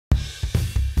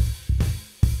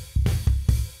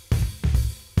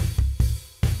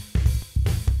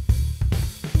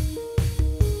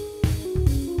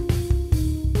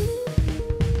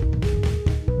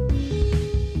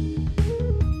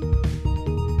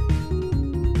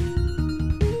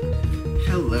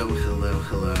Hello, hello,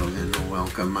 hello, and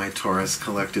welcome, my Taurus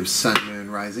collective Sun,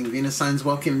 Moon, Rising, Venus signs.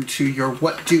 Welcome to your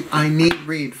What Do I Need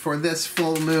read for this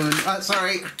full moon.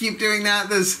 Sorry, keep doing that.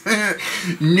 This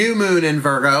new moon in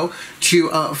Virgo to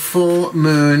a full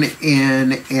moon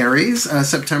in Aries,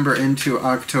 September into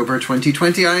October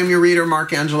 2020. I am your reader,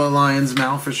 Mark Angelo, Lyons,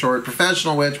 Mal for short,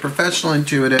 professional witch, professional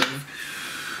intuitive.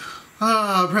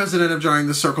 President of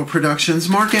DrawingTheCircle Productions,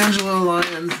 Mark Angelo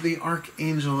Lyons, the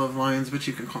Archangel of Lions, but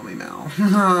you can call me Mal.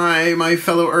 Hi, my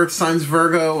fellow Earth signs,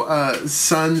 Virgo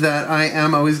Sun that I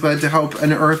am. Always glad to help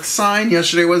an Earth sign.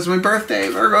 Yesterday was my birthday,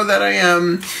 Virgo that I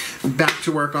am. Back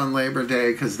to work on Labor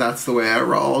Day, because that's the way I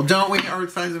roll. Don't we,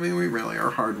 Earth signs? I mean, we really are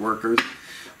hard workers.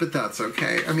 But that's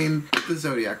okay. I mean, the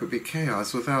Zodiac would be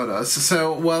chaos without us.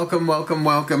 So welcome, welcome,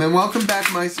 welcome. And welcome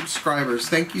back, my subscribers.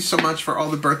 Thank you so much for all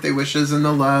the birthday wishes and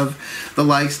the love, the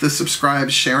likes, the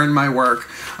subscribes, sharing my work.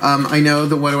 I know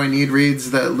the What Do I Need reads,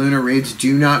 the Lunar reads,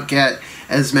 do not get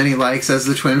as many likes as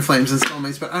the Twin Flames and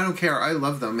Soulmates, but I don't care. I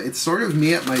love them. It's sort of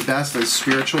me at my best as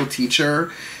spiritual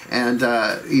teacher and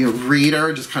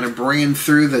reader, just kind of bringing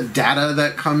through the data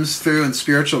that comes through and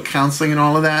spiritual counseling and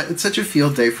all of that. It's such a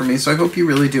field day for me, so I hope you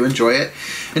really do enjoy it.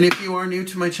 And if you are new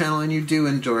to my channel and you do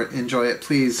enjoy it,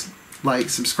 please like,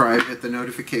 subscribe, hit the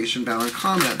notification bell, and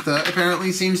comment. That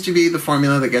apparently seems to be the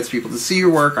formula that gets people to see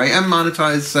your work. I am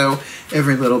monetized, so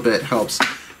every little bit helps.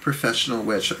 Professional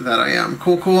witch that I am.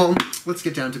 Cool, cool. Let's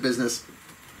get down to business.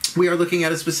 We are looking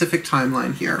at a specific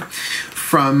timeline here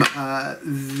from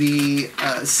the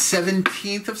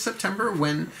 17th of September,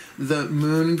 when the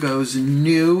moon goes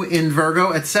new in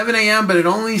Virgo at 7 a.m., but it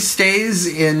only stays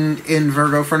in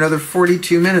Virgo for another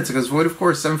 42 minutes. It goes void, of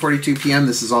course, 7:42 p.m.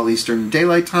 This is all Eastern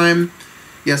Daylight Time.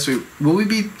 Yes, will we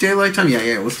be daylight time?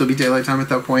 Yeah, we'll still be daylight time at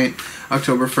that point.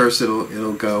 October 1st,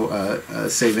 it'll go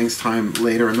savings time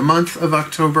later in the month of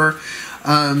October.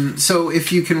 So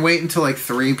if you can wait until like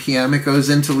 3 p.m., it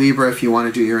goes into Libra if you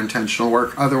want to do your intentional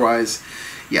work. Otherwise,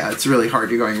 yeah, it's really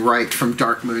hard. You're going right from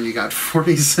dark moon. You got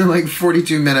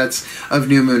 42 minutes of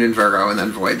new moon in Virgo and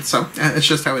then void. So it's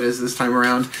just how it is this time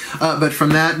around. But from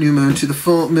that new moon to the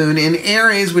full moon in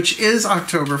Aries, which is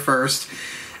October 1st,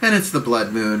 and it's the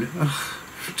blood moon. Ugh.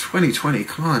 2020,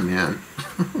 come on, man.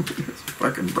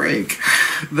 Fucking break.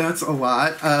 That's a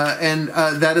lot. And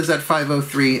that is at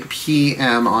 5:03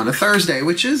 p.m. on a Thursday,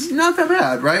 which is not that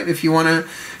bad, right? If you want to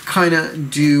kind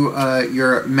of do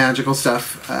your magical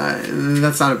stuff,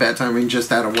 that's not a bad time. We can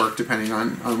just out of work, depending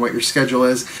on what your schedule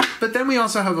is. But then we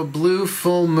also have a blue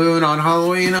full moon on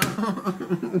Halloween.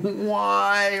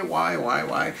 Why?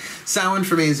 Samhain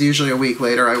for me is usually a week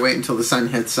later. I wait until the sun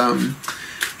hits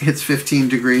 15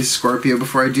 degrees Scorpio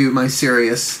before I do my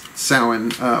serious Samhain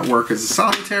work as a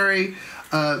solitary,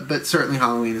 but certainly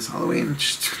Halloween is Halloween.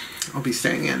 I'll be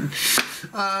staying in.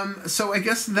 So I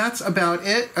guess that's about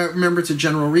it. Remember, it's a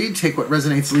general read. Take what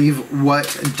resonates, leave what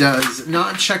does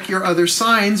not. Check your other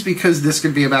signs, because this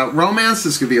could be about romance,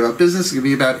 this could be about business, it could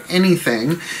be about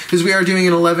anything, because we are doing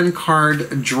an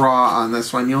 11-card draw on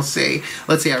this one. You'll see.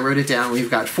 Let's see, I wrote it down. We've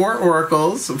got 4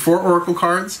 oracle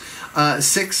cards,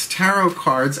 6 tarot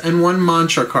cards, and 1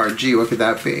 mantra card. Gee, what could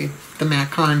that be? The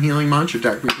Matt Kahn Healing Mantra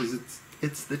deck, because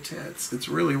it's the tits. It's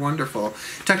really wonderful.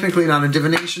 Technically not a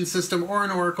divination system or an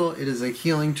oracle. It is a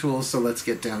healing tool, so let's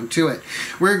get down to it.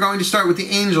 We're going to start with the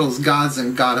angels, gods,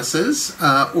 and goddesses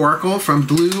oracle from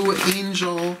Blue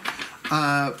Angel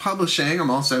Publishing. I'm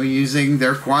also using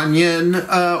their Kuan Yin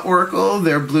oracle,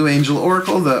 their Blue Angel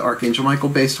oracle, the Archangel Michael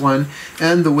based one,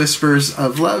 and the Whispers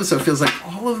of Love. So it feels like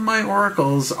all of my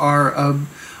oracles are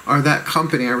that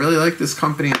company. I really like this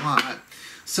company a lot.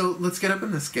 So let's get up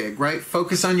in this gig, right?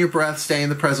 Focus on your breath, stay in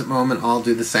the present moment. I'll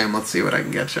do the same. Let's see what I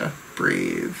can get you.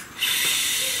 Breathe.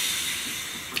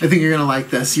 I think you're going to like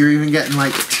this. You're even getting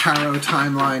like tarot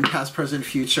timeline, past, present,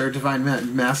 future, divine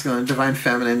masculine, divine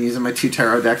feminine, using my 2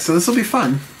 tarot decks. So this will be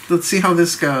fun. Let's see how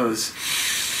this goes.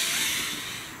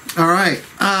 All right,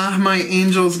 my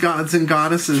angels, gods, and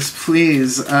goddesses,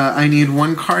 please. I need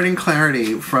 1 card in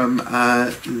clarity from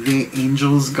the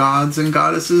angels, gods, and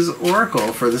goddesses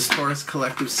oracle for this Taurus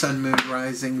collective Sun, Moon,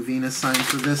 Rising, Venus sign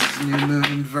for this new moon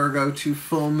in Virgo to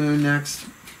full moon next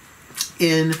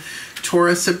in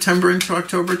Taurus, September into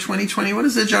October 2020. What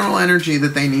is the general energy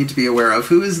that they need to be aware of?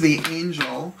 Who is the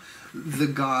angel, the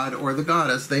god, or the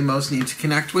goddess they most need to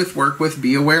connect with, work with,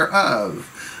 be aware of?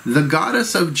 The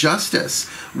goddess of justice,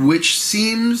 what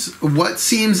seems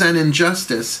an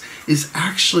injustice is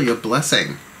actually a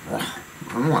blessing. Oh,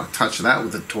 I don't want to touch that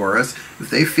with a Taurus. If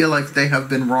they feel like they have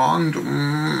been wronged, you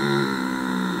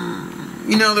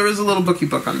know, there is a little bookie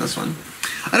book on this one.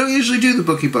 I don't usually do the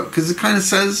bookie book because it kind of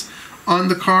says on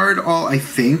the card all I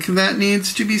think that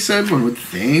needs to be said. One would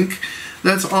think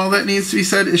That's all that needs to be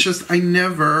said. It's just I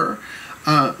never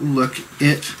look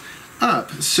it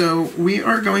up. So we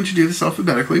are going to do this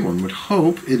alphabetically. One would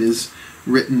hope it is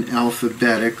written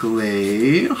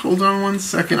alphabetically. Hold on one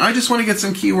second. I just want to get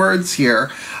some keywords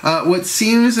here. What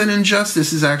seems an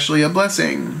injustice is actually a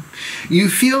blessing. You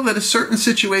feel that a certain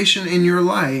situation in your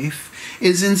life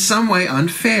is in some way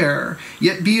unfair,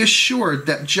 yet be assured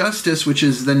that justice, which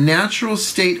is the natural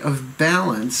state of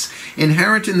balance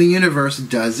inherent in the universe,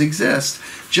 does exist.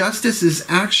 Justice is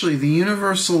actually the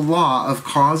universal law of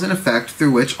cause and effect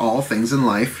through which all things in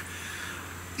life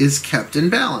is kept in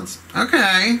balance.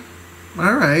 Okay.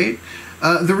 All right.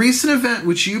 The recent event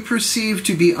which you perceive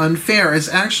to be unfair is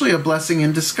actually a blessing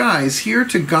in disguise, here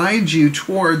to guide you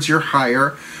towards your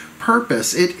higher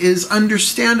purpose. It is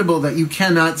understandable that you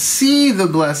cannot see the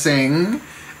blessing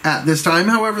at this time.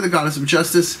 However, the goddess of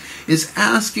justice is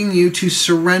asking you to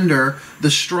surrender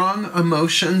the strong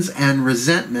emotions and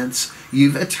resentments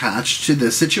you've attached to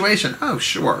this situation. Oh,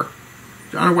 sure.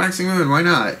 On a waxing moon, why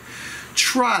not?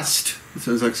 Trust, it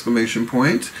says exclamation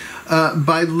point.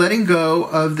 By letting go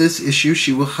of this issue,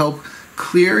 she will help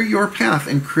clear your path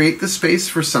and create the space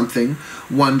for something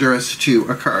wondrous to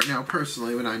occur. Now,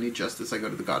 personally, when I need justice, I go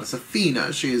to the goddess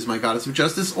Athena. She is my goddess of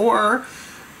justice, or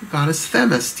goddess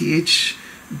Themis, T-H-Y-M-I-S,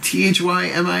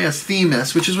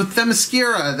 Themis, which is with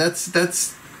Themyscira.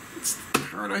 That's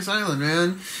Paradise Island,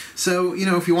 man. So, you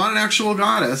know, if you want an actual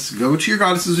goddess, go to your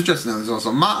goddesses of justice. Now, there's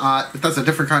also Ma'at, but that's a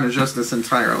different kind of justice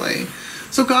entirely.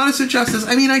 So goddess of justice,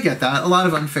 I mean, I get that. A lot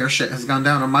of unfair shit has gone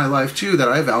down in my life, too, that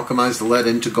I've alchemized the lead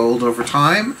into gold over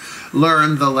time.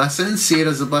 Learned the lesson, see it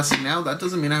as a blessing now. That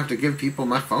doesn't mean I have to give people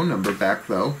my phone number back,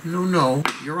 though. No, no.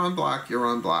 You're on block. You're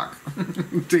on block.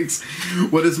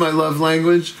 What is my love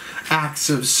language? Acts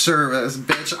of service.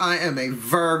 Bitch, I am a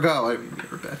Virgo. I mean,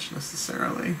 you're a bitch,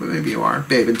 necessarily. But maybe you are.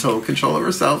 Babe in total control of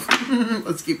herself.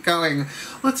 Let's keep going.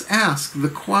 Let's ask the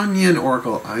Kuan Yin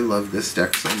Oracle. I love this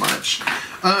deck so much.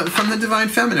 From the Divine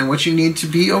Feminine, what you need to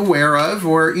be aware of,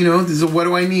 or, you know, this is what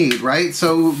do I need, right?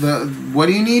 So, what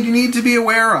do you need? You need to be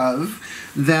aware of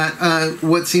that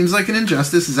what seems like an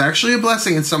injustice is actually a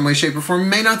blessing in some way, shape, or form. You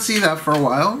may not see that for a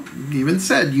while. You even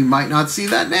said you might not see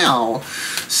that now.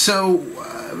 So,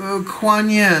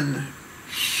 Kuan Yin,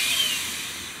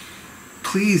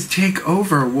 please take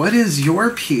over. What is your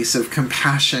piece of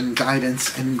compassion,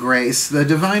 guidance, and grace? The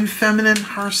Divine Feminine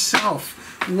herself.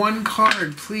 One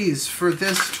card, please, for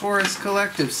this Taurus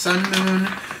collective. Sun, Moon,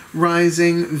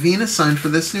 Rising, Venus sign for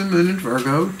this new moon in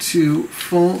Virgo to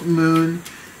full moon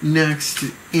next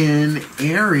in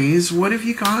Aries. What have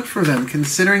you got for them,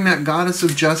 considering that goddess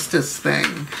of justice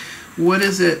thing? What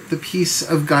is it? The piece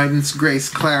of guidance, grace,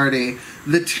 clarity.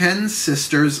 The 10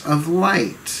 Sisters of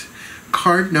Light.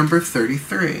 Card number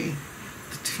 33.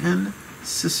 The 10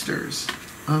 Sisters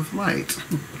of Light.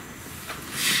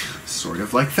 Sort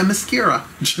of like Themyscira.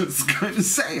 Just kind of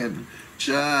saying.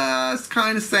 Just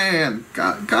kind of saying.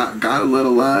 Got a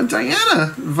little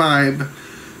Diana vibe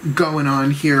going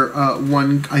on here.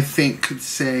 One, I think, could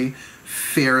say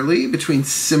fairly between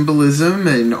symbolism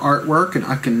and artwork and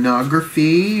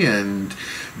iconography and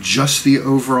just the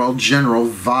overall general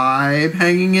vibe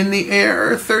hanging in the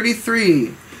air.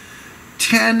 33.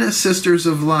 10 Sisters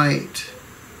of Light.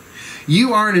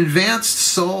 You are an advanced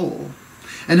soul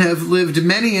and have lived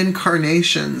many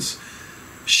incarnations.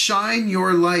 Shine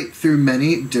your light through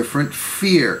many different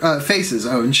faces.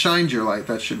 Oh, and shined your light.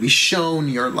 That should be shown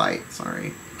your light.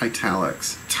 Sorry.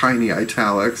 Italics. Tiny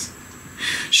italics.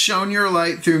 Shone your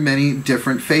light through many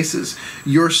different faces.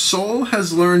 Your soul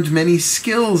has learned many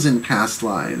skills in past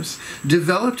lives,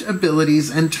 developed abilities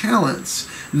and talents.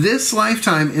 This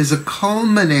lifetime is a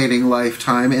culminating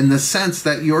lifetime in the sense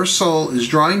that your soul is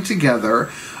drawing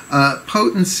together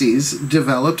potencies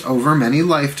developed over many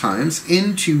lifetimes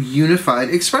into unified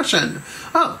expression.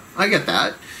 Oh, I get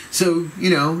that. So, you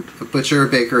know, a butcher, a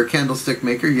baker, a candlestick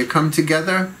maker, you come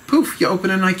together, poof, you open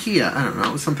an IKEA. I don't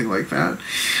know, something like that.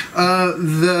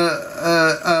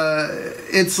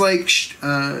 It's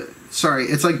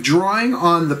like drawing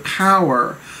on the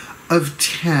power of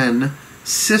 10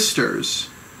 sisters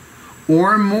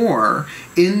or more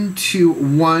into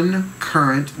one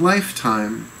current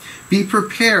lifetime. Be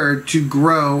prepared to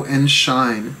grow and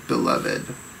shine, beloved.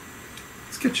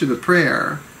 Let's get you the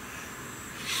prayer.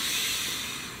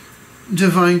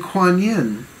 Divine Kuan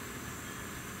Yin.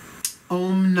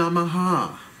 Om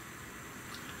Namaha.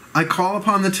 I call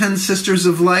upon the 10 Sisters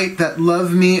of Light that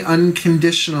love me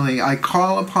unconditionally. I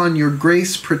call upon your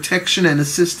grace, protection, and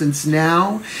assistance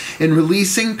now in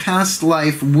releasing past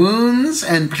life wounds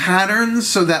and patterns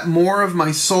so that more of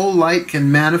my soul light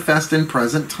can manifest in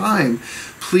present time.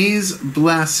 Please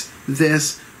bless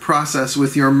this process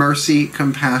with your mercy,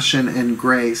 compassion, and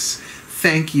grace.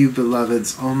 Thank you,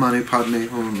 beloveds. Om Mani Padme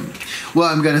Hum. Well,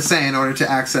 I'm going to say, in order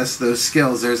to access those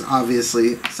skills, there's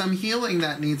obviously some healing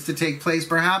that needs to take place,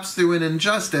 perhaps through an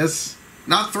injustice.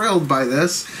 Not thrilled by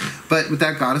this, but with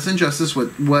that goddess injustice,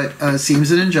 what seems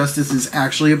an injustice is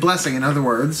actually a blessing. In other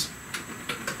words,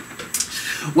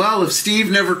 well, if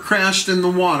Steve never crashed in the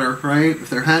water, right?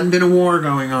 If there hadn't been a war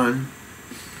going on,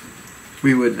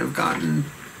 we wouldn't have gotten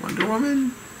Wonder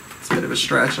Woman. It's a bit of a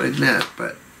stretch, I admit,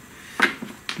 but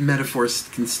metaphors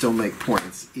can still make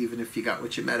points, even if you got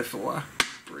what you metaphor.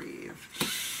 Breathe.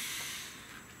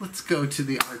 Let's go to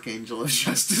the Archangel of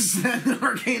Justice then,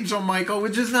 Archangel Michael,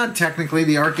 which is not technically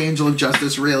the Archangel of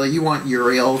Justice, really. You want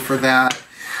Uriel for that.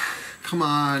 Come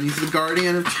on, he's the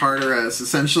guardian of Tartarus,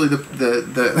 essentially the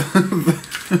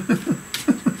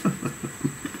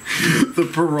the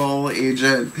parole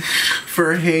agent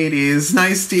for Hades.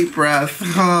 Nice deep breath.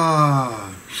 Ah.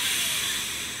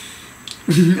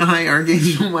 Hi,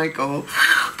 Archangel Michael.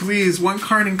 Please, one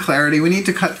card in clarity. We need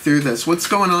to cut through this. What's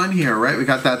going on here, right? We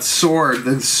got that sword,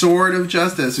 the sword of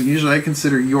justice. Usually I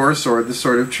consider your sword the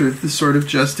sword of truth, the sword of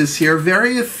justice here.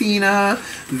 Very Athena,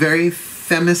 very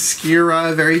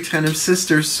Themyscira, very Ten of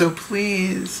Sisters. So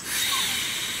please,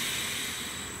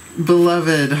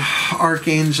 beloved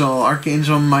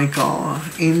Archangel Michael,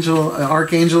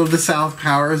 Archangel of the South,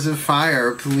 powers of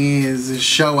fire, please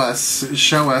show us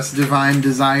divine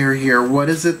desire here. What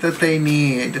is it that they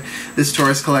need? This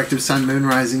Taurus collective Sun, Moon,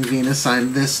 Rising, Venus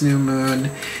sign, this new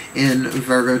moon in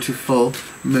Virgo to full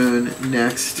moon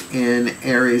next in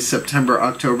Aries, September,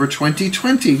 October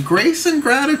 2020. Grace and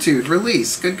gratitude,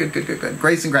 release. Good.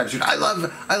 Grace and gratitude. I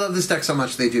love this deck so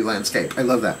much. They do landscape. I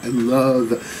love that. I love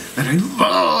that.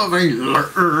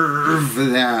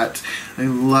 I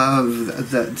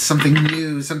love that. Something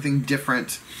new, something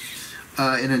different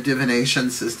in a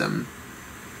divination system.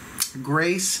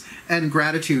 Grace and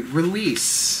gratitude,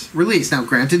 release. Now,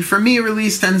 granted, for me,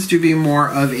 release tends to be more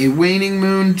of a waning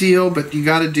moon deal, but you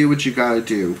gotta do what you gotta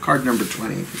do. Card number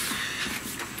 20.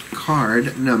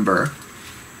 Card number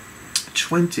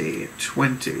 20.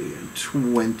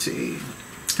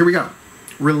 Here we go.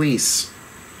 Release.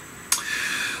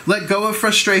 Let go of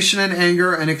frustration and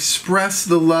anger and express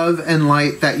the love and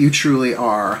light that you truly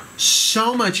are.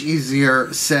 So much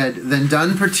easier said than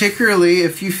done, particularly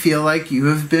if you feel like you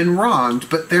have been wronged.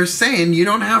 But they're saying you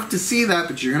don't have to see that,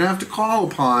 but you're going to have to call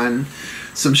upon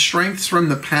some strengths from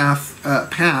the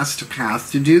past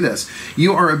to do this.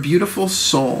 You are a beautiful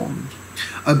soul,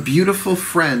 a beautiful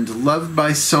friend, loved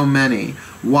by so many.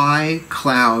 Why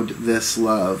cloud this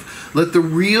love? Let the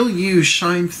real you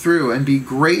shine through and be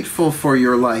grateful for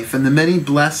your life and the many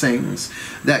blessings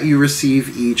that you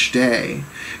receive each day.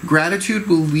 Gratitude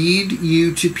will lead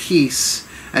you to peace,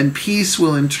 and peace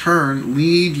will in turn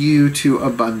lead you to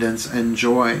abundance and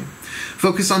joy.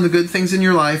 Focus on the good things in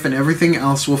your life and everything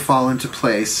else will fall into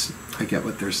place. I get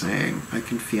what they're saying. I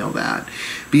can feel that.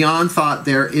 Beyond thought,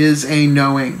 there is a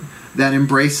knowing that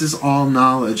embraces all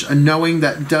knowledge, a knowing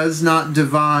that does not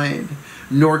divide,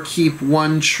 nor keep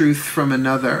one truth from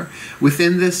another.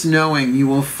 Within this knowing, you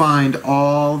will find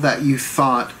all that you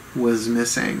thought was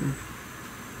missing.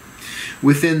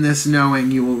 Within this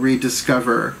knowing, you will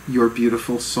rediscover your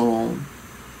beautiful soul.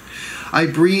 I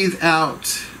breathe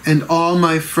out and all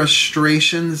my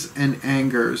frustrations and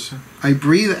angers. I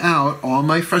breathe out all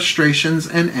my frustrations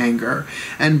and anger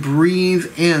and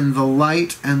breathe in the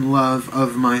light and love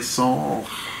of my soul.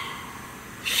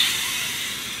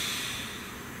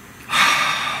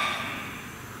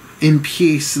 In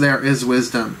peace there is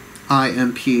wisdom. I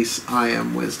am peace, I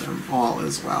am wisdom. All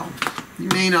is well. You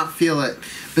may not feel it,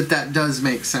 but that does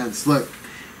make sense. Look,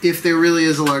 if there really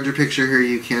is a larger picture here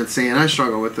you can't see, and I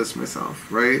struggle with this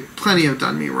myself, right? Plenty have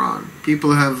done me wrong.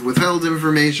 People have withheld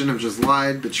information, have just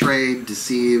lied, betrayed,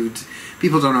 deceived.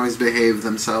 People don't always behave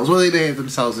themselves. Well, they behave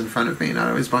themselves in front of me, not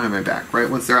always behind my back, right?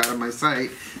 Once they're out of my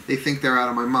sight, they think they're out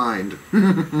of my mind.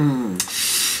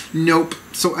 Nope.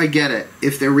 So I get it.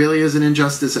 If there really is an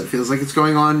injustice that feels like it's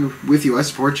going on with you, I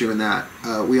support you in that.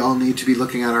 We all need to be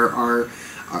looking at our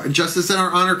justice and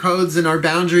our honor codes and our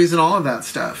boundaries and all of that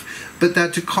stuff. But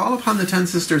that to call upon the 10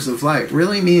 Sisters of Light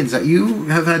really means that you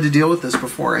have had to deal with this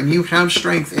before and you have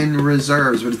strength in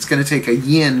reserves, but it's going to take a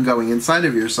yin going inside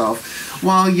of yourself.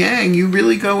 While yang, you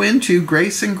really go into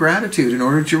grace and gratitude in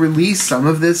order to release some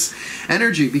of this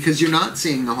energy because you're not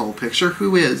seeing the whole picture.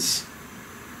 Who is?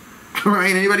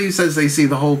 Right? Anybody who says they see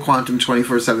the whole quantum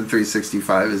 24/7,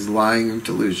 365 is lying,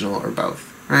 delusional, or both.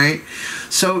 Right?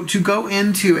 So to go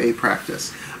into a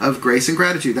practice of grace and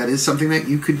gratitude, that is something that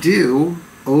you could do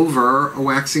over a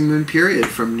waxing moon period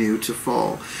from new to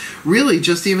full. Really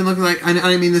just even looking like,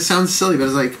 I mean this sounds silly, but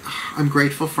it's like, I'm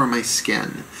grateful for my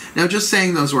skin. Now just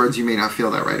saying those words, you may not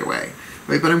feel that right away,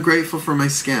 right? But I'm grateful for my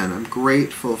skin. I'm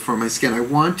grateful for my skin. I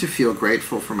want to feel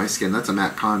grateful for my skin. That's a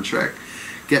Matt Kahn trick.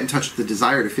 Get in touch with the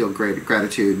desire to feel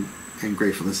gratitude and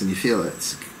gratefulness, and you feel it.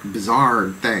 It's a bizarre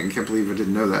thing. Can't believe I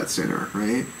didn't know that sooner,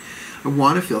 right? I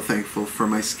want to feel thankful for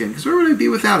my skin, because where would I be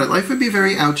without it? Life would be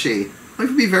very ouchy. Life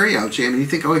would be very ouchy. I mean, you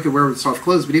think, oh, I could wear soft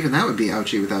clothes, but even that would be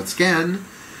ouchy without skin.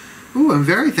 Ooh, I'm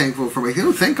very thankful for my skin.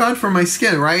 Oh, thank God for my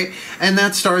skin, right? And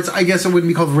that starts, I guess it wouldn't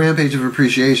be called Rampage of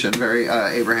Appreciation, very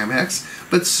Abraham Hicks,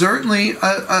 but certainly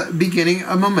beginning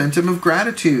a momentum of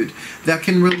gratitude that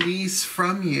can release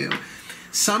from you.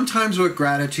 Sometimes what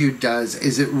gratitude does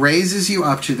is it raises you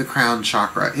up to the crown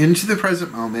chakra, into the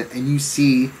present moment, and you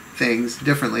see things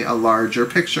differently, a larger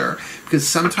picture. Because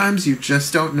sometimes you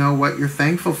just don't know what you're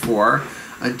thankful for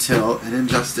until an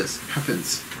injustice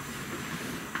happens.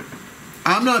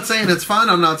 I'm not saying it's fun,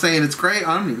 I'm not saying it's great,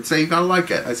 I don't even say you gotta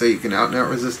like it. I say you can out and out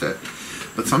resist it.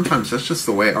 But sometimes that's just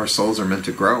the way our souls are meant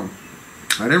to grow.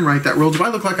 I didn't write that rule. Do I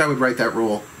look like I would write that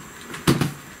rule?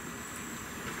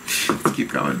 Let's keep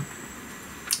going.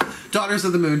 Daughters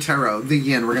of the Moon Tarot, the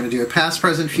Yin. We're going to do a past,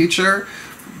 present, future,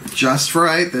 just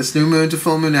right. This new moon to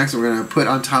full moon next. We're going to put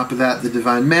on top of that the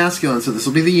Divine Masculine. So this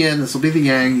will be the Yin, this will be the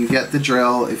Yang. You get the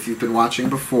drill if you've been watching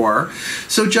before.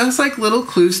 So just like little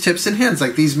clues, tips, and hints,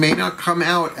 like these may not come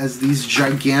out as these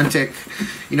gigantic,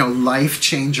 you know, life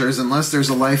changers unless there's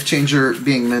a life changer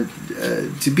being meant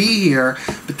to be here.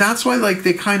 But that's why, like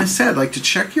they kind of said, like to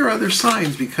check your other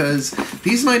signs, because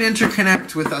these might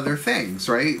interconnect with other things,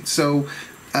 right? So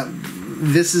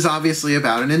this is obviously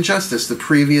about an injustice. The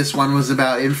previous one was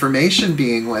about information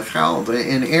being withheld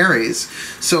in Aries.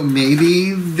 So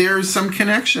maybe there's some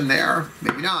connection there.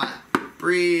 Maybe not.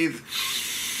 Breathe.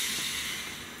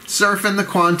 Surfing the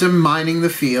quantum, mining the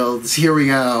fields. Here we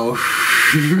go.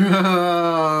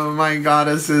 Oh, my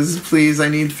goddesses, please. I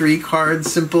need 3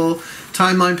 cards. Simple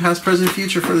timeline, past, present,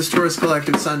 future for this Taurus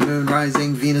collective. Sun, Moon,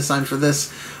 Rising, Venus sign for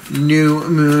this new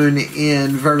moon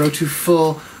in Virgo to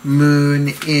full moon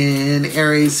in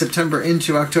Aries, September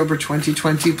into October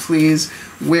 2020, please.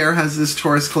 Where has this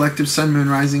Taurus collective Sun, Moon,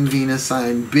 Rising, Venus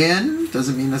sign been?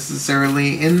 Doesn't mean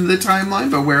necessarily in the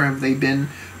timeline, but where have they been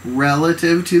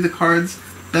relative to the cards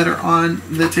that are on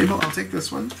the table? I'll take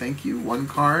this one. Thank you. 1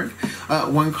 card.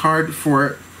 1 card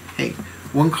for, hey,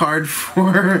 1 card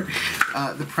for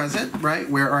the present, right?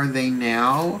 Where are they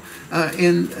now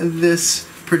in this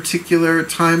particular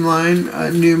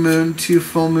timeline, new moon to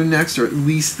full moon next, or at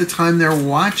least the time they're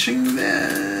watching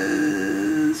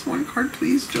this. 1 card,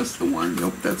 please. Just the 1.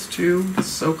 Nope, that's 2.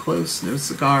 So close. No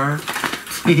cigar.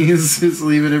 Please, just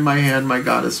leave it in my hand, my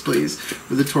goddess, please.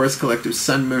 With the Taurus collective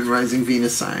Sun, Moon, Rising,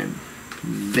 Venus sign.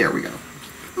 There we go.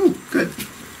 Oh, good.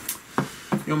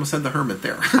 You almost had the Hermit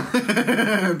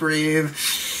there. Breathe.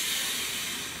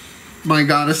 My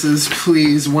goddesses,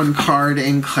 please, 1 card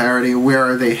in clarity. Where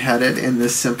are they headed in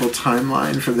this simple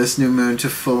timeline for this new moon to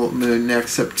full moon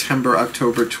next September,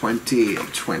 October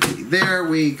 2020? There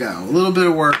we go. A little bit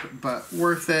of work, but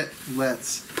worth it.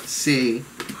 Let's see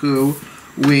who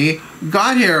we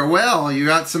got here. Well, you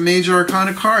got some major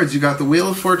arcana cards. You got the Wheel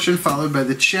of Fortune followed by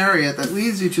the Chariot that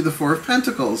leads you to the 4 of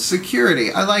Pentacles.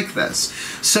 Security. I like this.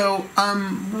 So,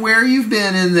 where you've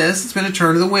been in this, it's been a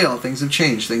turn of the wheel. Things have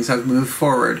changed. Things have moved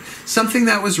forward. Something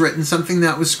that was written, something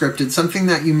that was scripted, something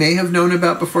that you may have known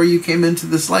about before you came into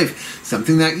this life,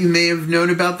 something that you may have known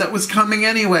about that was coming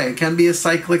anyway. It can be a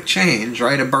cyclic change,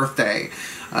 right? A birthday.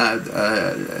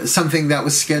 Something that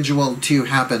was scheduled to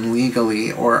happen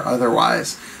legally or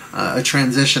otherwise, a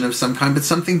transition of some kind, but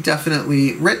something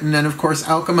definitely written. And of course,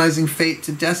 alchemizing fate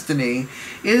to destiny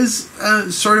is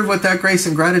sort of what that grace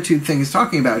and gratitude thing is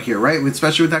talking about here, right?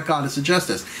 Especially with that goddess of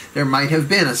justice. There might have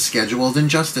been a scheduled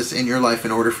injustice in your life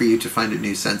in order for you to find a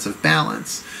new sense of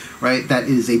balance, right? That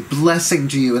is a blessing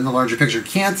to you in the larger picture.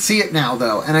 Can't see it now,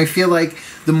 though, and I feel like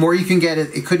the more you can get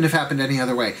it, it couldn't have happened any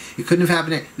other way. It couldn't have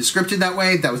happened. It was scripted that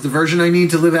way. That was the version I need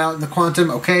to live out in the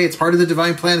quantum. Okay, it's part of the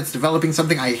divine plan. It's developing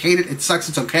something. I hate it. It sucks.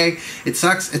 It's okay. It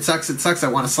sucks. It sucks. It sucks. I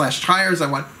want to slash tires.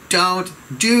 Don't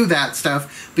do that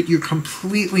stuff. But you're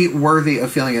completely worthy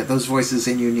of feeling it. Those voices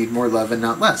in you need more love and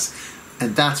not less.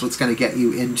 And that's what's going to get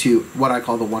you into what I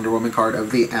call the Wonder Woman card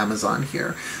of the Amazon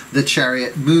here. The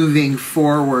Chariot, moving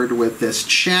forward with this,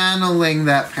 channeling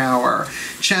that power.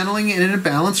 Channeling it in a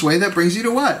balanced way that brings you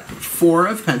to what? 4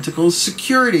 of Pentacles,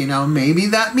 security. Now, maybe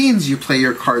that means you play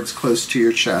your cards close to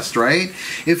your chest, right?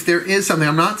 If there is something,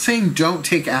 I'm not saying don't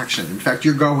take action. In fact,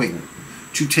 you're going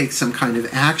to take some kind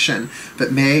of action,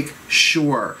 but make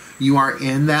sure you are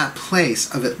in that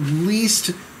place of at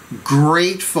least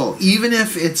grateful, even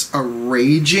if it's a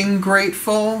raging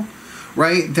grateful,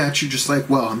 right? That you're just like,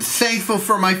 well, I'm thankful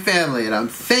for my family, and I'm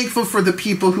thankful for the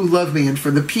people who love me, and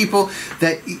for the people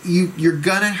that you're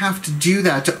gonna have to do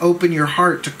that to open your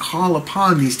heart to call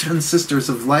upon these 10 sisters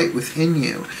of light within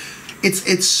you.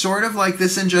 It's sort of like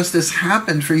this injustice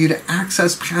happened for you to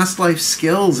access past life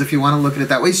skills, if you want to look at it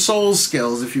that way. Soul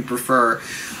skills, if you prefer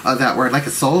that word, like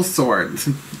a soul sword.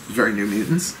 Very New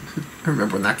Mutants. I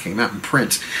remember when that came out in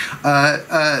print.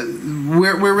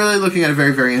 We're really looking at a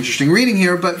very, very interesting reading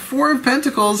here. But Four of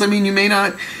Pentacles, I mean, you may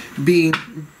not be,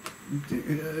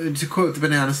 to quote the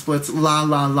banana splits, la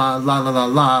la la la la la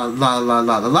la la la la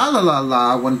la la la la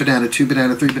la, 1 banana, 2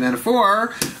 banana, 3 banana,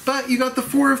 4, but you got the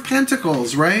Four of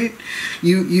Pentacles, right?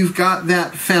 You've got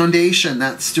that foundation,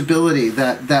 that stability,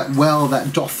 that well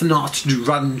that doth not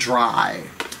run dry.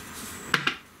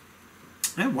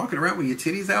 And walking around with your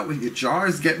titties out, with your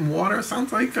jars, getting water,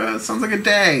 sounds like a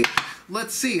day.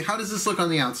 Let's see, how does this look on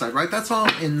the outside, right? That's all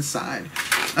inside.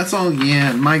 That's all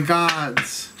yin, my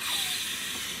gods.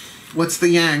 What's the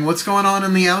yang? What's going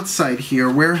on the outside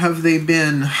here? Where have they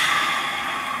been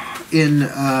in,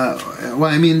 well,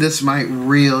 I mean, this might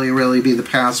really, really be the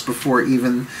past before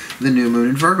even the new moon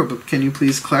in Virgo, but can you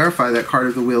please clarify that card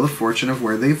of the Wheel of Fortune of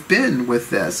where they've been with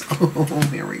this? Oh,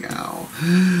 here we go.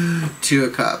 2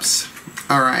 of Cups.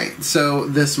 All right, so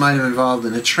this might have involved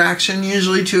an attraction.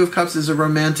 Usually 2 of Cups is a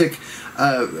romantic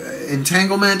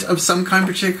entanglement of some kind,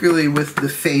 particularly with the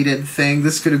fated thing.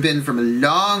 This could have been from a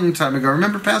long time ago.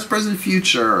 Remember, past, present,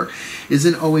 future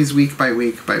isn't always week by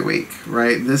week by week,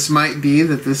 right? This might be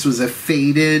that this was a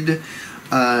fated,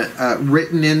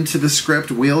 written into the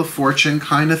script, Wheel of Fortune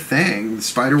kind of thing. The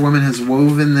Spider-Woman has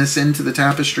woven this into the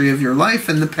tapestry of your life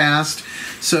in the past.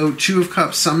 So 2 of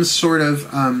Cups, some sort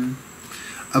of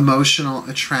emotional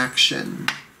attraction.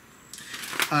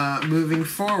 Moving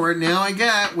forward, now I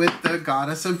get with the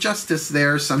Goddess of Justice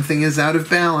there, something is out of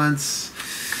balance.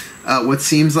 What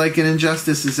seems like an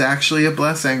injustice is actually a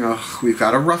blessing. Oh, we've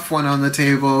got a rough one on the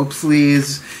table.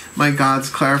 Please, my gods,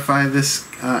 clarify this.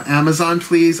 Amazon,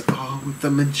 please. Oh,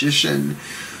 the Magician.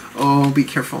 Oh, be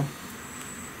careful.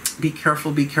 Be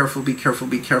careful, be careful, be careful,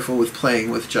 be careful with playing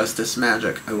with justice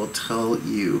magic. I will tell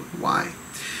you why.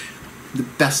 The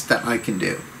best that I can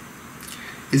do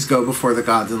is go before the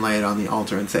gods and lay it on the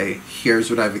altar and say, here's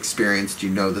what I've experienced, you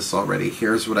know this already.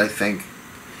 Here's what I think,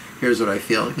 here's what I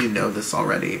feel, you know this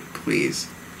already. Please,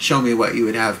 show me what you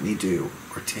would have me do,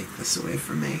 or take this away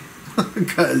from me.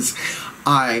 Because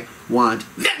I want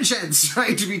vengeance,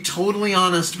 right? To be totally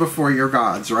honest before your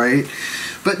gods, right?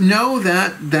 But know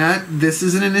that this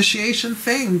is an initiation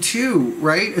thing too,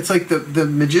 right? It's like the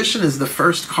Magician is the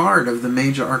first card of the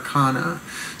major arcana.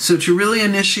 So to really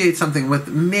initiate something with,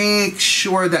 make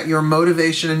sure that your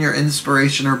motivation and your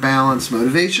inspiration are balanced.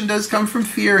 Motivation does come from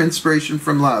fear, inspiration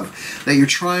from love. That you're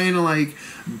trying to like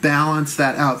balance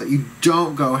that out, that you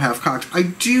don't go half-cocked. I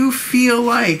do feel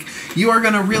like you are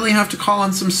going to really have to call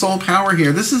on some soul power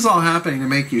here. This is all happening to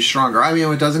make you stronger. I mean,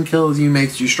 what doesn't kill you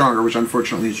makes you stronger, which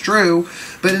unfortunately is true.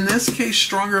 But in this case,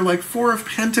 stronger, like 4 of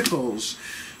Pentacles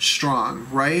strong,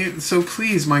 right? So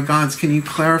please, my gods, can you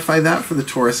clarify that for the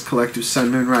Taurus collective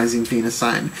Sun, Moon, Rising, Venus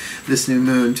sign? This new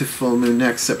moon to full moon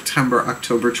next September,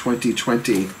 October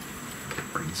 2020.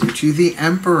 Brings you to the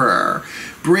Emperor.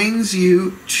 Brings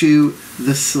you to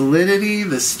the solidity,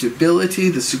 the stability,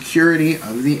 the security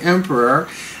of the Emperor,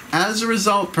 as a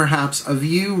result, perhaps, of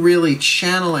you really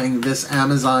channeling this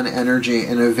Amazon energy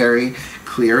in a very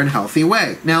clear and healthy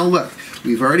way. Now, look,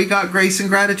 we've already got grace and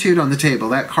gratitude on the table,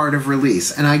 that card of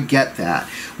release, and I get that.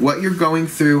 What you're going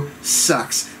through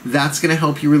sucks. That's going to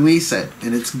help you release it,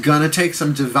 and it's going to take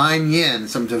some divine yin,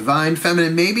 some divine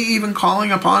feminine, maybe even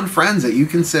calling upon friends that you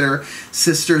consider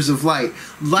sisters of light.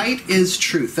 Light is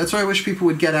truth. That's why I wish people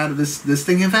would get out of this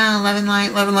thing of, love and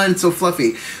light, it's so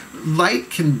fluffy. Light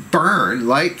can burn,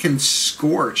 light can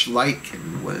scorch, light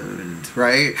can wound,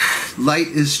 right? Light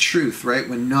is truth, right?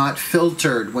 When not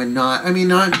filtered, when not, I mean,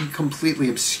 not completely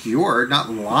obscured, not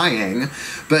lying,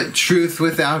 but truth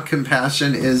without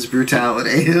compassion is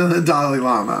brutality. The Dalai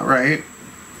Lama, right?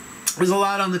 There's a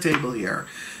lot on the table here.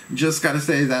 Just got to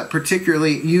say that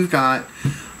particularly you've got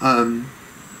 1,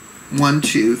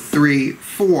 2, 3,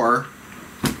 4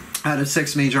 out of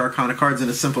 6 major arcana cards in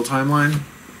a simple timeline.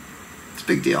 It's a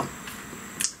big deal.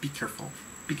 Be careful.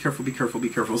 Be careful, be careful, be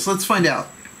careful. So let's find out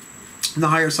the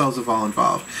higher selves of all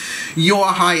involved. Your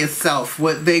highest self,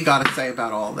 what they got to say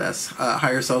about all this.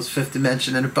 Higher selves, 5th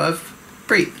dimension and above.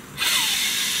 Breathe.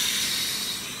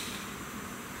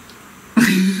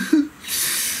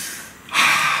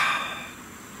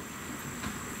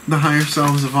 the higher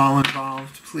selves of all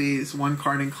involved, please, one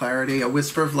card in clarity, a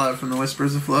whisper of love from the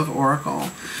Whispers of Love Oracle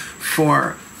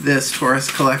for this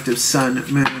Taurus collective Sun,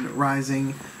 Moon,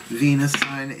 Rising, Venus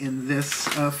sign in this,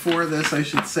 for this, I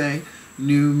should say,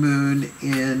 new moon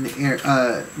in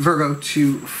Virgo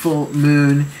to full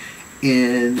moon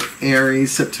in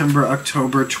Aries, September,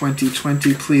 October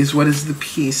 2020. Please, what is the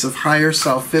peace of higher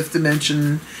self, fifth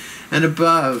dimension and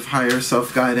above, higher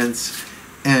self guidance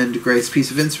and grace, piece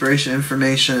of inspiration,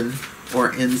 information,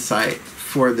 or insight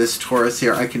for this Taurus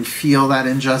here? I can feel that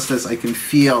injustice. I can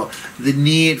feel the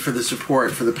need for the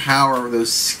support, for the power of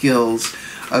those skills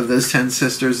of those 10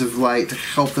 sisters of light to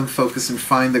help them focus and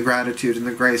find the gratitude and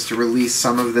the grace to release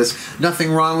some of this. Nothing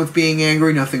wrong with being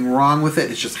angry, nothing wrong with it.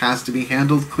 It just has to be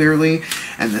handled clearly.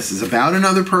 And this is about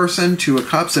another person. Two of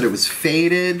Cups, that it was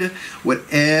fated.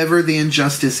 Whatever the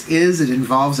injustice is, it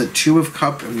involves a Two of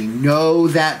Cups, and we know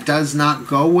that does not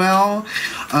go well.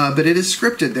 But it is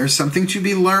scripted. There's something to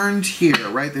be learned here,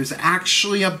 right? There's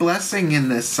actually a blessing in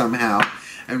this somehow.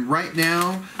 And right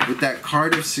now, with that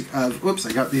card of whoops,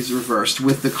 I got these reversed.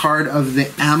 With the card of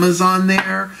the Amazon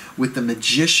there, with the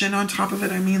Magician on top of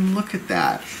it, I mean, look at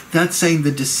that. That's saying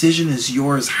the decision is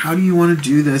yours. How do you want to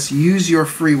do this? Use your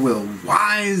free will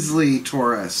wisely,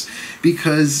 Taurus,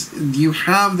 because you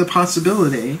have the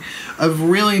possibility of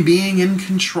really being in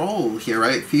control here,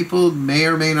 right? People may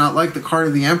or may not like the card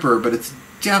of the Emperor, but it's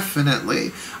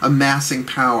definitely amassing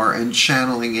power and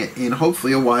channeling it in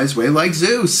hopefully a wise way, like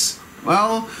Zeus.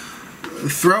 Well,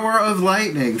 thrower of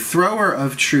lightning, thrower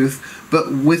of truth,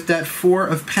 but with that Four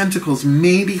of Pentacles,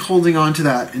 maybe holding on to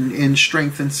that in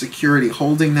strength and security,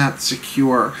 holding that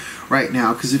secure right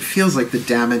now, because it feels like the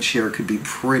damage here could be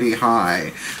pretty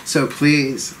high. So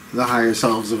please, the higher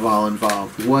selves of all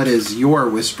involved, what is your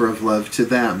whisper of love to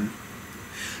them?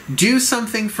 Do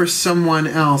something for someone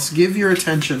else. Give your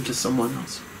attention to someone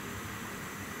else.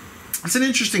 That's an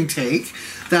interesting take.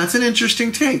 That's an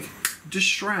interesting take.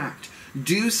 Distract.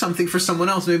 Do something for someone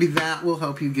else. Maybe that will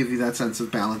help you, give you that sense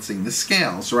of balancing the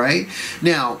scales, right?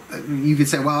 Now, you could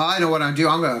say, well, I know what I'm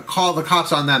doing. I'm going to call the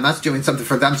cops on them. That's doing something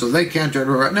for them so they can't do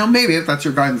it. Now, maybe if that's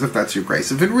your guidance, if that's your grace,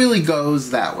 if it really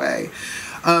goes that way.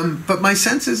 But my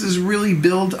sense is really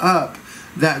build up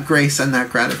that grace and that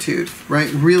gratitude,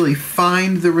 right? Really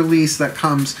find the release that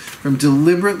comes from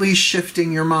deliberately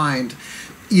shifting your mind.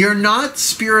 You're not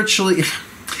spiritually...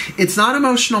 It's not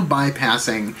emotional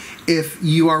bypassing if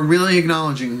you are really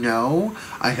acknowledging, no,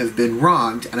 I have been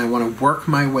wronged and I want to work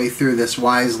my way through this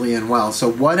wisely and well.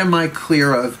 So what am I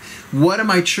clear of? What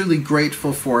am I truly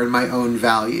grateful for in my own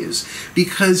values?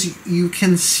 Because you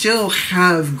can still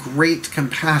have great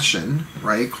compassion,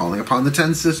 right? Calling upon the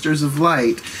 10 Sisters of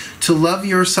Light to love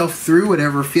yourself through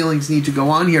whatever feelings need to go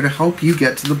on here to help you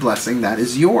get to the blessing that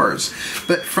is yours.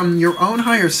 But from your own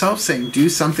higher self saying, do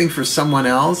something for someone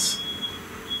else,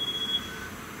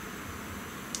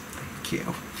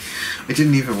 you. I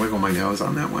didn't even wiggle my nose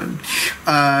on that one.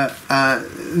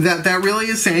 That really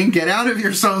is saying get out of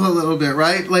yourself a little bit,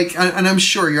 right? Like, and I'm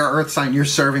sure you're Earth sign, you're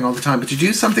serving all the time, but to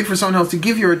do something for someone else, to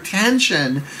give your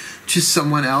attention to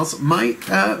someone else, might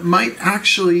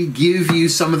actually give you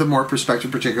some of the more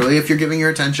perspective, particularly if you're giving your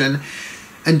attention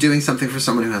and doing something for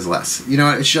someone who has less. You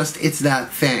know, it's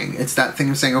that thing. It's that thing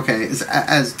of saying, okay,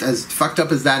 as fucked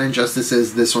up as that injustice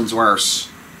is, this one's worse.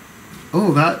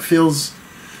 Oh, that feels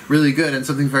really good and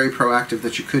something very proactive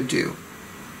that you could do.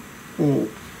 Oh.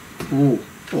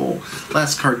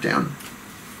 Last card down.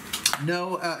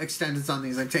 No extendeds on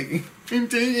these. I'm taking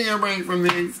a break from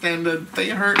the extended. They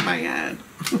hurt my head.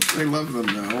 I love them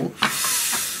though.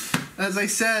 As I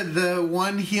said, the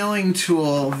one healing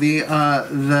tool, the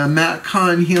Matt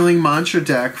Kahn healing mantra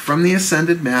deck from the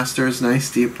Ascended Masters. Nice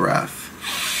deep breath.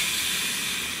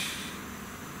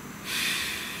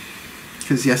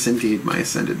 Because yes, indeed, my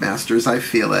Ascended Masters, I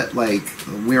feel it. Like,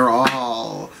 we're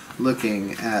all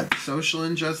looking at social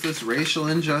injustice, racial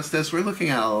injustice. We're looking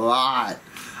at a lot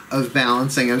of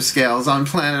balancing of scales on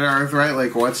planet Earth, right?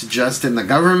 Like, what's just in the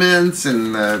governments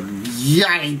and the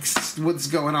yikes, what's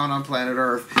going on planet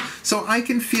Earth. So I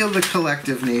can feel the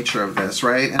collective nature of this,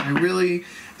 right? And I really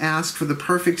ask for the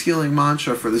perfect healing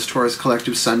mantra for this Taurus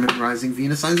collective Sun, Moon, Rising,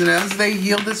 Venus signs. And as they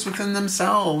heal this within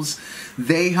themselves,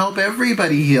 they help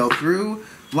everybody heal through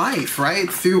life,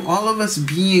 right? Through all of us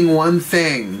being one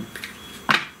thing.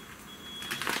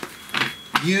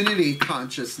 Unity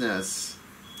consciousness.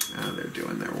 Oh, they're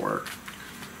doing their work.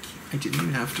 I didn't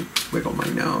even have to wiggle my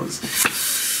nose.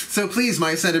 So please,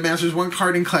 my Ascended Masters, one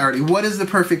card in clarity. What is the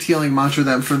perfect healing mantra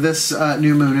then for this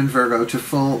new moon in Virgo to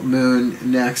full moon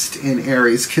next in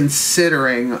Aries,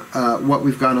 considering what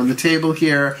we've got on the table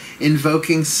here?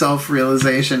 Invoking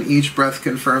self-realization. Each breath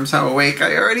confirms how awake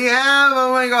I already am.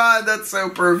 Oh my God, that's so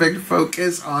perfect.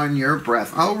 Focus on your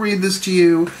breath. I'll read this to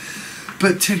you.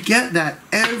 But to get that,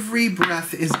 every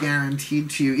breath is guaranteed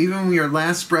to you. Even when your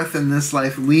last breath in this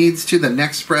life leads to the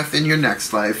next breath in your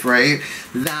next life, right?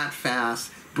 That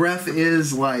fast. Breath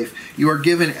is life. You are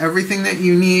given everything that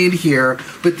you need here.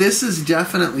 But this is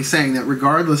definitely saying that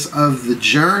regardless of the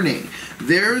journey,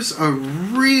 there's a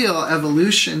real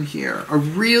evolution here. A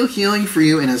real healing for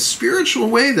you in a spiritual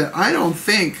way that I don't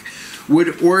think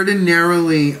would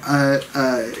ordinarily,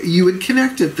 you would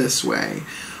connect it this way.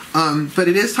 But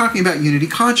it is talking about unity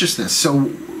consciousness. So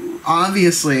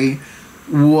obviously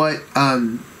what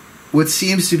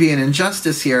seems to be an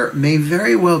injustice here may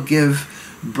very well give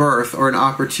birth or an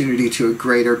opportunity to a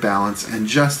greater balance and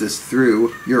justice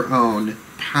through your own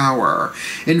power.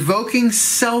 Invoking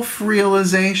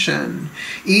self-realization.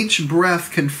 Each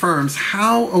breath confirms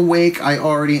how awake I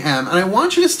already am. And I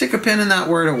want you to stick a pin in that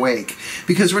word awake,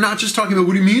 because we're not just talking about,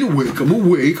 what do you mean awake? I'm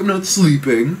awake, I'm not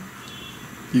sleeping.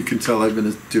 You can tell I've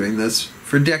been doing this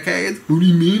for decades. What do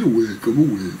you mean awake? I'm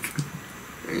awake.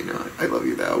 You know, I love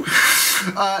you though.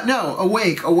 No,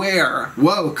 awake, aware,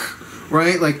 woke,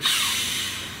 right? Like,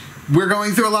 we're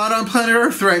going through a lot on planet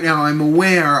Earth right now. I'm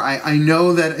aware. I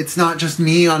know that it's not just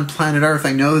me on planet Earth.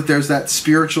 I know that there's that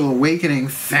spiritual awakening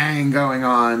thing going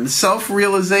on.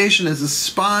 Self-realization is a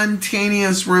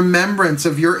spontaneous remembrance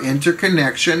of your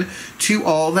interconnection to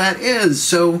all that is.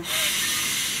 So,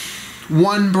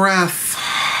 one breath,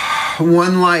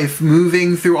 one life,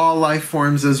 moving through all life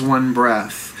forms as one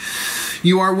breath.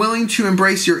 You are willing to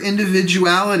embrace your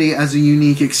individuality as a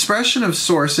unique expression of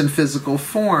source in physical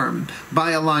form. By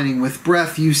aligning with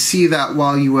breath, you see that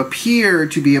while you appear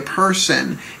to be a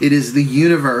person, it is the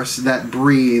universe that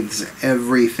breathes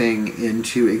everything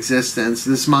into existence.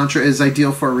 This mantra is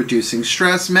ideal for reducing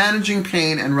stress, managing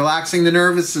pain, and relaxing the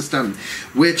nervous system,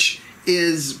 which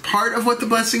is part of what the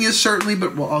blessing is, certainly,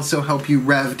 but will also help you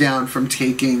rev down from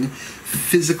taking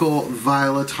physical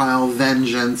volatile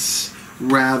vengeance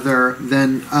rather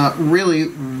than really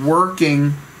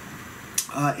working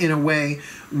in a way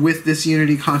with this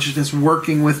unity consciousness,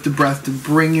 working with the breath to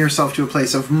bring yourself to a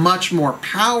place of much more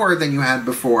power than you had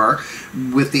before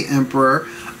with the Emperor,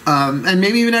 and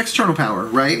maybe even external power,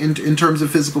 right? In terms of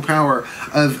physical power,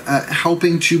 of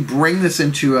helping to bring this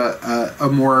into a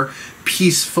more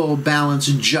peaceful,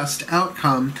 balanced, just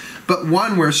outcome, but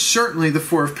one where certainly the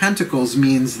Four of Pentacles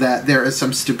means that there is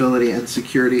some stability and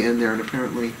security in there, and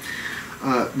apparently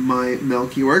my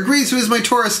Melchior agrees. Who is my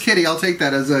Taurus kitty? I'll take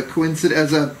that as a coincidence,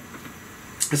 as a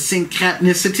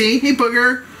synchronicity. Hey,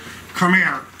 Booger, come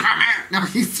here, come here. No,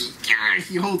 he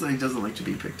holds it. He doesn't like to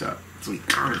be picked up. So he's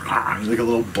like a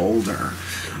little boulder.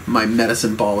 My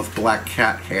medicine ball with black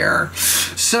cat hair.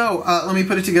 So let me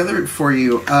put it together for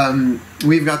you.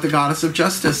 We've got the Goddess of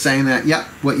Justice saying that, yeah,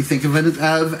 what you think of it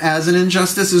as an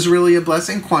injustice is really a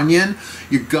blessing. Kuan Yin,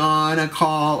 you're gonna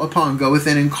go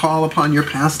within and call upon your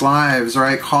past lives,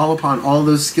 right? Call upon all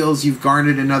those skills you've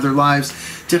garnered in other lives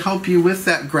to help you with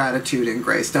that gratitude and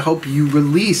grace, to help you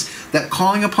release that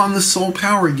calling upon the soul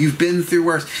power you've been through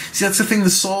worse. See, that's the thing, the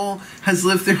soul has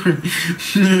lived through,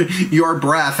 your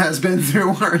breath has been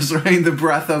through worse, right? The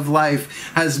breath of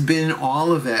life has been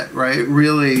all of it, right?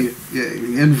 Really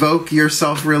invoke your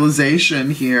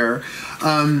self-realization here.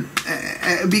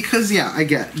 Because, yeah, I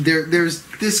get,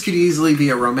 this could easily be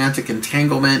a romantic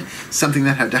entanglement, something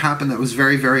that had to happen that was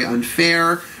very, very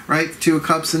unfair, right? Two of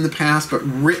Cups in the past, but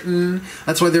written.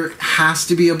 That's why there has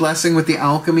to be a blessing with the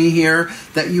alchemy here,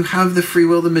 that you have the free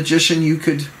will, the magician, you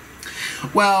could...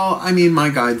 Well, I mean, my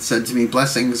guide said to me,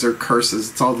 blessings or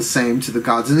curses, it's all the same to the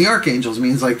gods and the archangels. It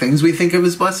means like things we think of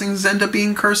as blessings end up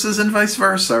being curses and vice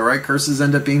versa, right? Curses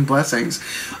end up being blessings,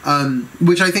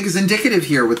 which I think is indicative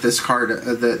here with this card,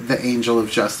 the Angel of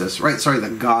Justice, right? Sorry,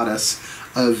 the Goddess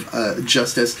of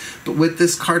Justice. But with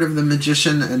this card of the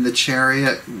Magician and the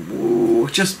Chariot, whoa,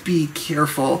 just be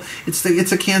careful. It's a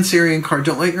Cancerian card.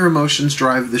 Don't let your emotions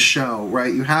drive the show,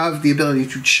 right? You have the ability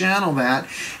to channel that,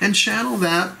 and channel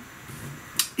that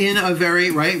in a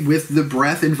very, right, with the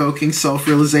breath invoking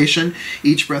self-realization,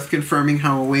 each breath confirming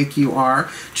how awake you are,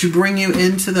 to bring you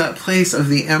into that place of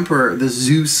the Emperor, the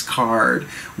Zeus card,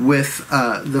 with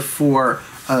the Four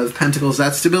of Pentacles,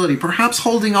 that stability, perhaps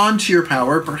holding on to your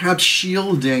power, perhaps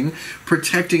shielding,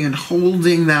 protecting, and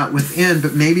holding that within,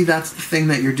 but maybe that's the thing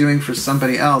that you're doing for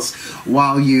somebody else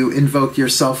while you invoke your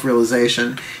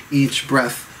self-realization, each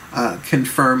breath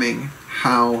confirming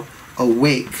how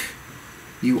awake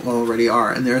You already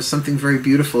are. And there is something very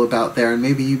beautiful about there, and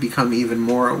maybe you become even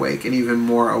more awake and even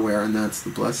more aware, and that's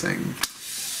the blessing.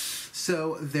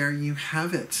 So there you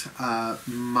have it,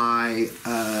 my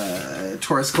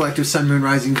Taurus Collective Sun, Moon,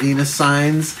 Rising, Venus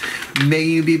signs. May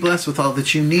you be blessed with all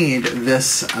that you need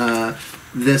this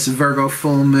Virgo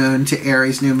full moon to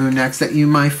Aries new moon next, that you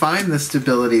might find the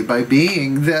stability by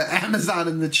being the Amazon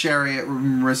in the Chariot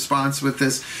response with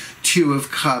this Two of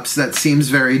Cups that seems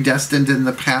very destined in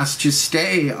the past to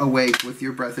stay awake with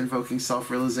your breath invoking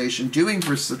self-realization, doing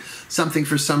something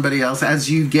for somebody else as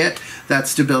you get that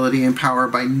stability and power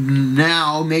by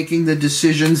now making the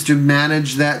decisions to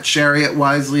manage that chariot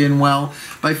wisely and well,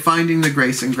 by finding the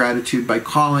grace and gratitude, by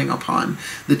calling upon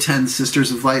the 10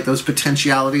 Sisters of Light, those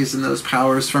potentialities and those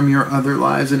powers from your other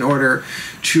lives, in order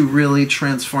to really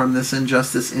transform this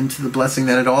injustice into the blessing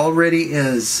that it already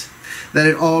is. That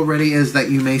it already is, that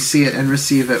you may see it and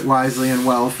receive it wisely and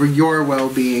well for your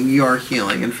well-being, your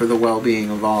healing, and for the well-being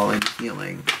of all, and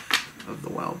healing of the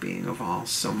well-being of all.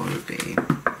 So mote it be.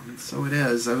 And so it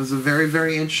is. That was a very,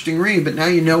 very interesting read, but now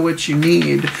you know what you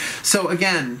need. So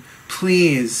again,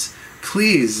 please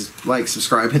like,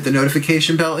 subscribe, hit the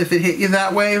notification bell if it hit you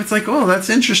that way. It's like, oh, that's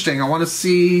interesting. I want to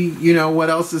see, you know, what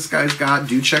else this guy's got.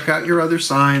 Do check out your other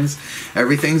signs.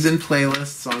 Everything's in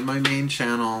playlists on my main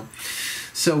channel.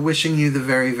 So wishing you the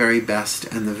very, very best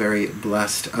and the very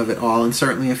blessed of it all. And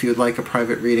certainly if you would like a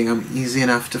private reading, I'm easy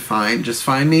enough to find. Just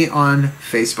find me on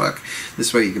Facebook.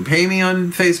 This way you can pay me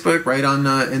on Facebook, right on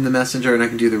in the messenger, and I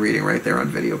can do the reading right there on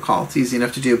video call. It's easy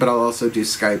enough to do, but I'll also do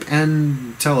Skype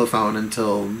and telephone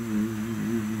until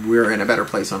we're in a better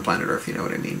place on planet Earth, you know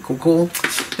what I mean. Cool, cool.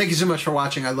 Thank you so much for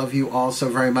watching. I love you all so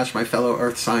very much, my fellow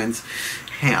Earth signs.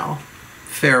 Hail,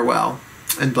 farewell,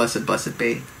 and blessed, blessed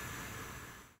be.